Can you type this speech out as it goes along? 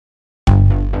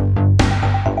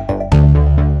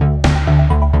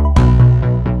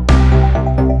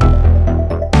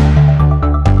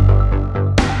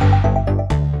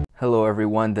Hello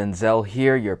everyone, Denzel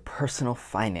here, your personal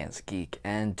finance geek,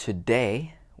 and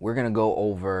today we're going to go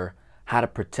over how to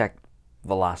protect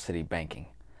velocity banking.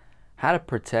 How to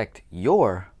protect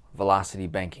your velocity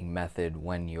banking method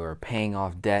when you're paying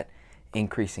off debt,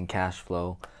 increasing cash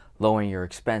flow, lowering your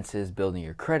expenses, building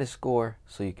your credit score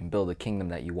so you can build a kingdom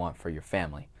that you want for your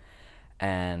family.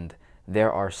 And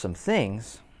there are some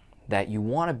things that you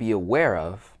want to be aware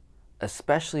of,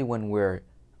 especially when we're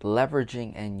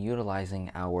leveraging and utilizing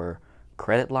our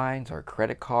credit lines or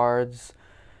credit cards.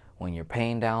 When you're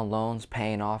paying down loans,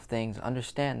 paying off things,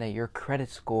 understand that your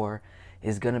credit score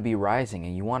is going to be rising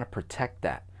and you want to protect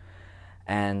that.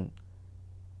 And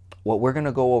what we're going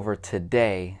to go over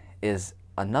today is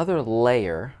another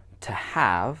layer to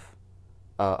have,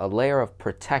 a layer of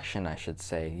protection, I should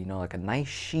say, you know, like a nice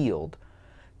shield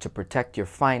to protect your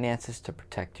finances, to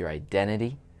protect your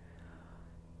identity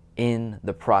in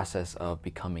the process of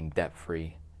becoming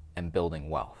debt-free and building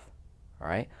wealth. All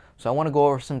right, so I want to go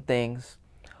over some things.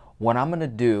 What I'm going to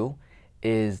do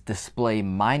is display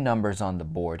my numbers on the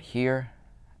board here,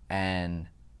 and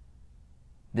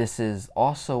this is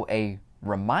also a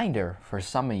reminder for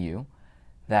some of you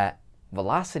that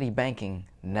velocity banking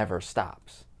never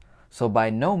stops. So by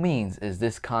no means is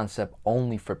this concept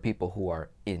only for people who are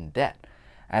in debt.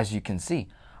 As you can see,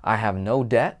 I have no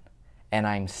debt and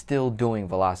I'm still doing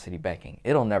velocity banking.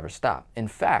 It'll never stop. In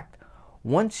fact,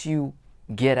 once you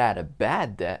get out of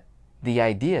bad debt, the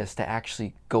idea is to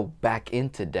actually go back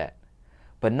into debt,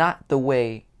 but not the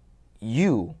way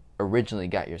you originally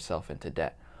got yourself into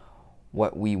debt.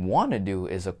 What we want to do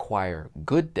is acquire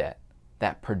good debt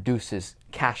that produces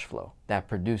cash flow, that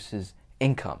produces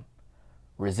income,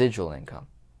 residual income.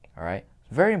 All right,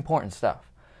 very important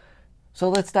stuff. So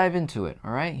let's dive into it.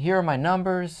 All right, here are my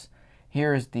numbers.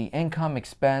 Here's the income,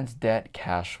 expense, debt,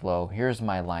 cash flow. Here's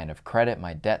my line of credit,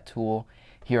 my debt tool.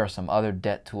 Here are some other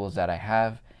debt tools that I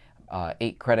have,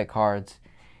 8 credit cards.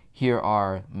 Here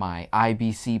are my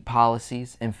IBC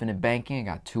policies, infinite banking.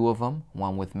 I got 2 of them,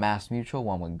 one with Mass Mutual,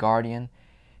 one with Guardian.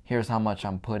 Here's how much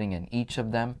I'm putting in each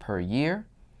of them per year.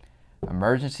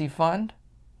 Emergency fund,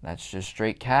 that's just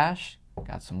straight cash.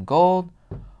 Got some gold,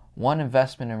 1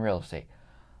 investment in real estate.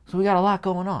 So we got a lot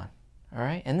going on, all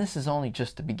right? And this is only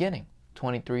just the beginning.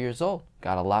 23 years old,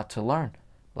 got a lot to learn,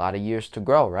 a lot of years to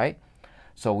grow, right?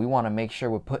 So we want to make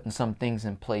sure we're putting some things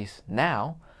in place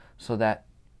now so that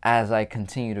as I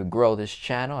continue to grow this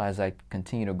channel, as I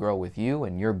continue to grow with you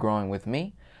and you're growing with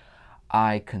me,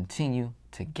 I continue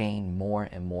to gain more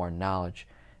and more knowledge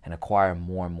and acquire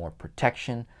more and more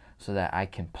protection so that I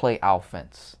can play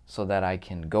offense, so that I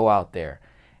can go out there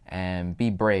and be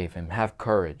brave and have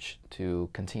courage to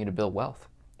continue to build wealth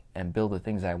and build the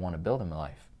things that I want to build in my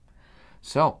life.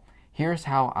 So here's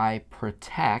how I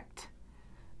protect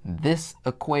this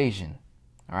equation,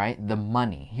 all right, the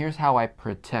money. Here's how I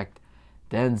protect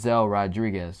Denzel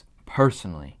Rodriguez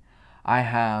personally. I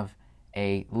have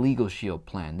a Legal Shield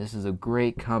plan. This is a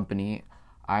great company.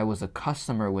 I was a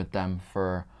customer with them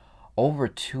for over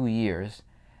 2 years,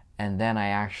 and then I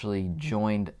actually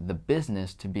joined the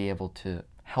business to be able to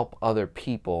help other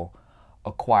people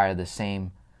acquire the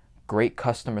same great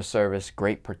customer service,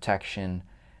 great protection,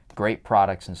 great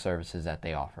products and services that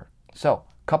they offer. So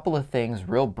a couple of things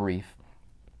real brief.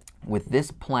 With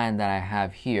this plan that I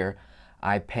have here,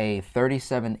 I pay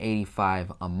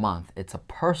 $37.85 a month. It's a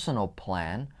personal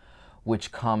plan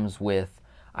which comes with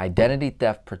identity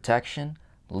theft protection,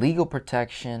 legal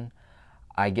protection.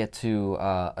 I get to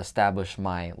establish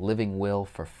my living will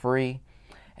for free,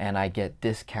 and I get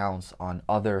discounts on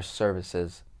other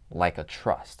services like a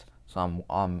trust. So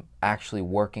I'm actually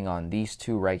working on these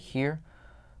 2 right here.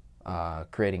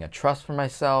 Creating a trust for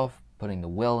myself, putting the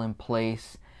will in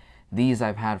place. These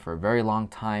I've had for a very long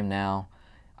time now.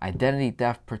 Identity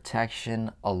theft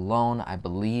protection alone, I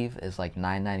believe, is like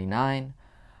 $9.99.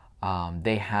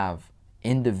 They have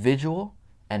individual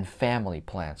and family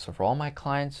plans. So for all my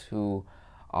clients who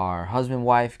are husband,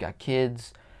 wife, got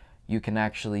kids, you can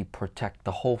actually protect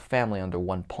the whole family under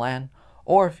one plan.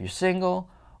 Or if you're single,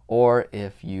 or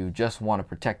if you just want to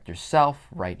protect yourself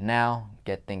right now,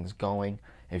 get things going.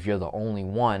 If you're the only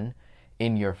one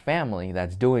in your family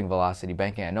that's doing velocity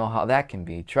banking, I know how that can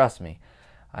be, trust me.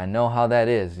 I know how that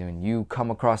is. When you come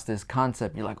across this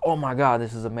concept, you're like, oh my God,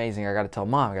 this is amazing. I got to tell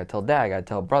mom, I got to tell dad, I got to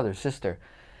tell brother, sister.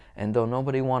 And don't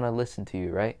nobody want to listen to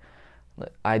you, right?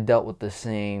 I dealt with the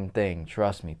same thing,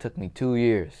 trust me. It took me 2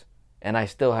 years, and I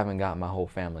still haven't gotten my whole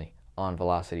family on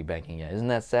velocity banking yet. Isn't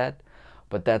that sad?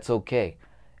 But that's okay.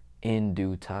 In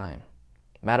due time.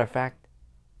 Matter of fact,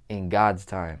 in God's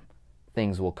time,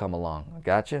 things will come along.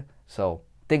 Gotcha? So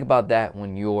think about that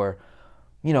when you're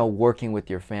working with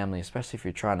your family, especially if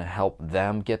you're trying to help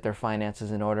them get their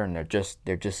finances in order and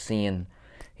they're just seeing,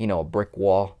 a brick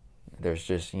wall. There's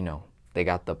just, they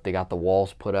got the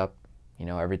walls put up,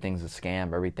 everything's a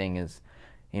scam, everything is,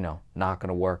 not going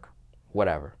to work,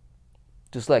 whatever.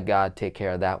 Just let God take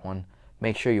care of that one.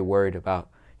 Make sure you're worried about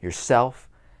yourself.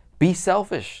 Be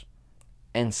selfish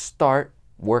and start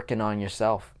working on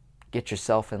yourself. Get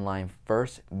yourself in line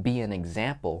first. Be an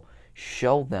example.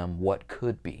 Show them what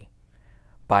could be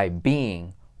by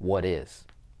being what is.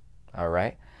 All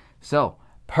right? So,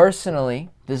 personally,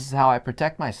 this is how I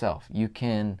protect myself. You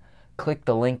can click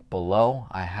the link below.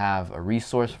 I have a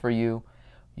resource for you.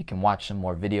 You can watch some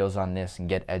more videos on this and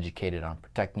get educated on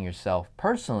protecting yourself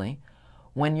personally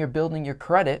when you're building your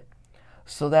credit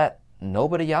so that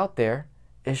nobody out there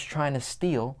is trying to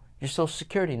steal your social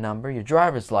security number, your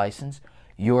driver's license,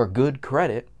 your good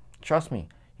credit. Trust me,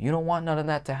 you don't want none of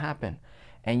that to happen.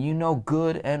 And you know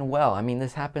good and well, I mean,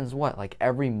 this happens like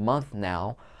every month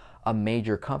now, a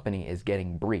major company is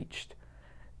getting breached.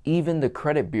 Even the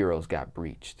credit bureaus got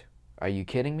breached. Are you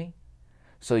kidding me?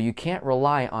 So you can't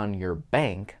rely on your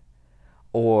bank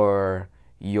or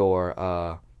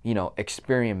your,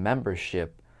 Experian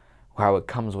membership, how it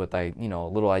comes with, a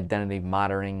little identity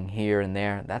monitoring here and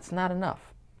there. That's not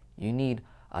enough. You need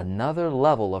another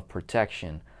level of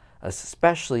protection,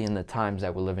 especially in the times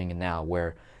that we're living in now,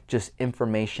 where just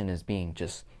information is being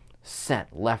just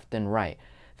sent left and right.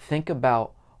 Think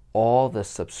about all the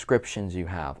subscriptions you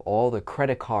have, all the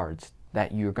credit cards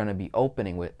that you're going to be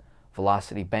opening with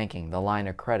Velocity Banking, the line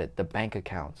of credit, the bank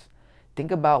accounts.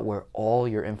 Think about where all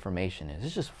your information is.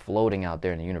 It's just floating out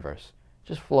there in the universe,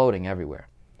 just floating everywhere.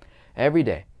 Every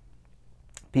day,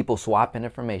 people swapping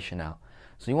information out.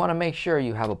 So you want to make sure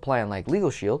you have a plan like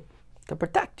Legal Shield to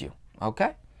protect you,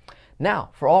 okay?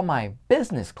 Now, for all my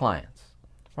business clients,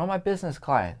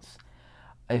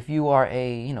 if you are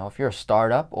if you're a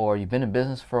startup or you've been in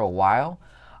business for a while,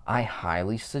 I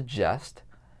highly suggest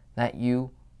that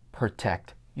you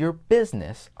protect your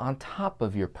business on top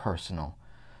of your personal.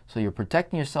 So you're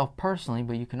protecting yourself personally,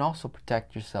 but you can also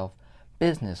protect yourself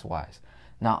business-wise.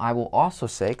 Now, I will also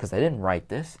say, because I didn't write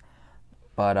this,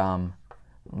 but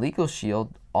Legal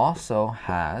Shield also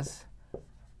has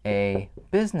a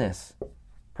business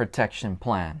protection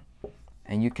plan.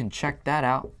 And you can check that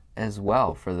out as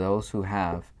well for those who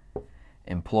have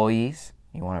employees.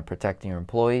 You want to protect your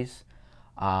employees,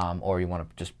 or you want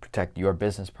to just protect your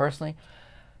business personally.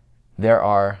 There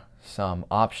are some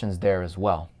options there as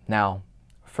well. Now,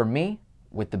 for me,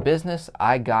 with the business,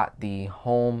 I got the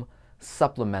home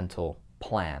supplemental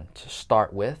plan to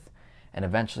start with, and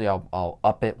eventually I'll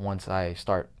up it once I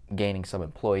start gaining some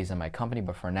employees in my company.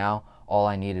 But for now, all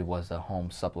I needed was a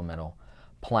home supplemental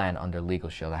plan under Legal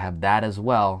Shield. I have that as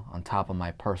well on top of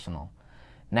my personal.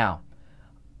 Now,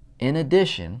 in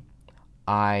addition,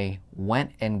 I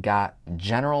went and got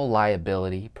general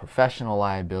liability, professional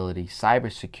liability,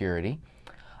 cybersecurity.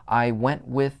 I went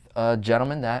with a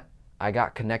gentleman that I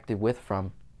got connected with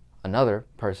from another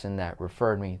person that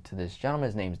referred me to this gentleman.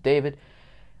 His name's David.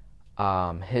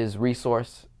 His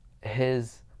resource,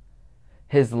 his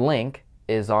link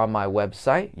is on my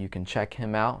website. You can check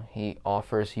him out. He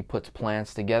puts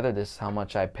plans together. This is how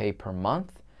much I pay per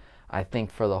month. I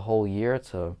think for the whole year,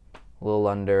 it's a little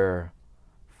under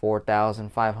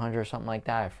 $4,500 or something like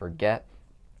that. I forget.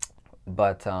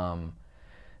 But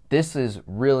this is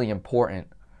really important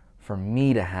for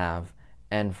me to have,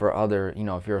 and for other,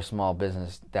 if you're a small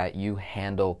business, that you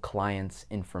handle clients'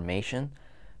 information.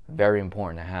 Very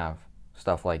important to have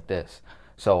stuff like this.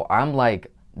 So I'm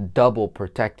like double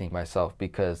protecting myself,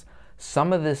 because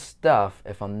some of this stuff,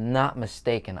 if I'm not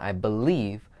mistaken, I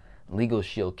believe Legal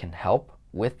Shield can help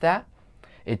with that.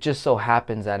 It just so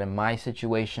happens that in my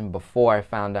situation, before I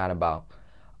found out about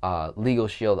Legal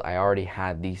Shield, I already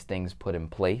had these things put in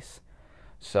place.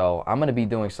 So I'm going to be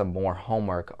doing some more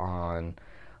homework on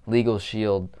Legal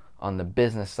Shield on the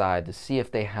business side to see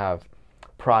if they have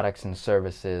products and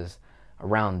services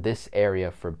around this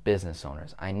area for business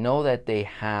owners. I know that they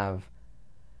have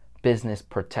business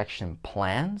protection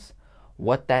plans.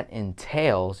 What that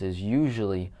entails is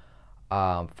usually,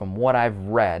 from what I've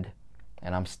read,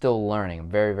 and I'm still learning, I'm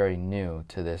very, very new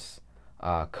to this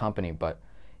company, but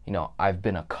I've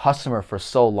been a customer for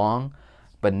so long,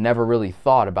 but never really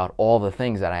thought about all the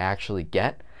things that I actually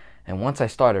get. And once I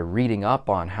started reading up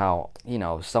on how,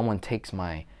 someone takes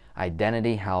my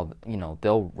identity, how,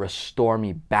 they'll restore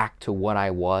me back to what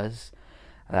I was,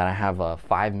 that I have a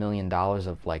 $5 million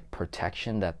of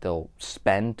protection that they'll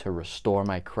spend to restore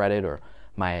my credit or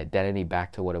my identity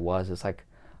back to what it was. It's like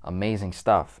amazing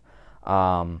stuff.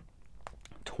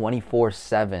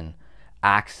 24/7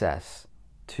 access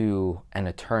to an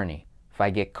attorney. If I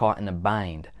get caught in a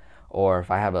bind, or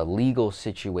if I have a legal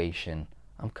situation,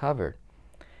 I'm covered.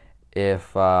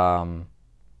 If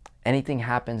anything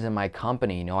happens in my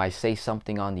company, you know, I say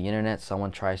something on the internet,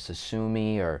 someone tries to sue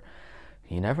me, or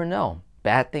you never know.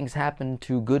 Bad things happen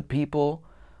to good people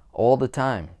all the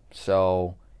time.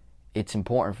 So it's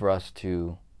important for us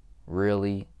to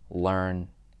really learn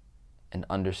and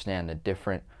understand the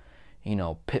different, you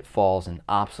know, pitfalls and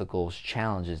obstacles,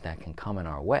 challenges that can come in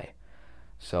our way.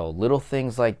 So little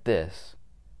things like this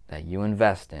that you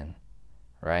invest in,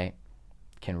 right,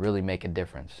 can really make a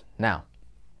difference. Now,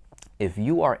 if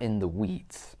you are in the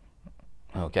weeds,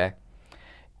 okay,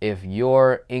 if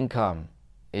your income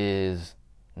is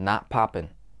not popping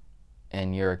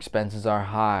and your expenses are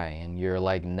high and you're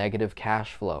like negative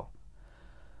cash flow,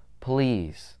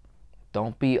 please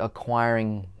don't be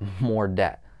acquiring more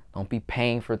debt. Don't be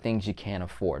paying for things you can't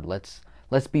afford. Let's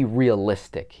be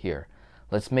realistic here.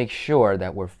 Let's make sure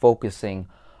that we're focusing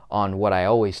on what I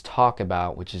always talk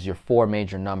about, which is your 4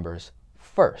 major numbers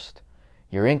first.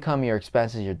 Your income, your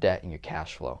expenses, your debt, and your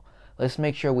cash flow. Let's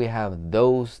make sure we have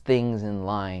those things in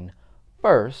line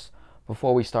first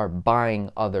before we start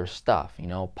buying other stuff, you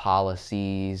know,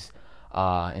 policies,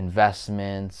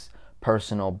 investments,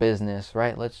 personal business,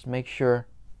 right? Let's make sure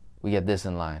we get this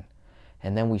in line.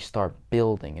 And then we start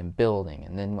building and building.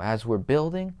 And then as we're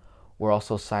building, we're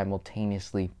also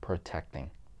simultaneously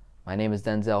protecting. My name is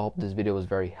Denzel. Hope this video was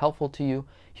very helpful to you.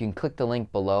 You can click the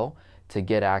link below to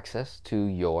get access to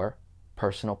your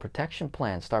personal protection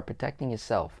plan. Start protecting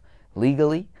yourself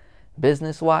legally,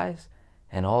 business-wise,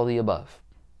 and all the above.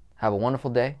 Have a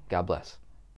wonderful day. God bless.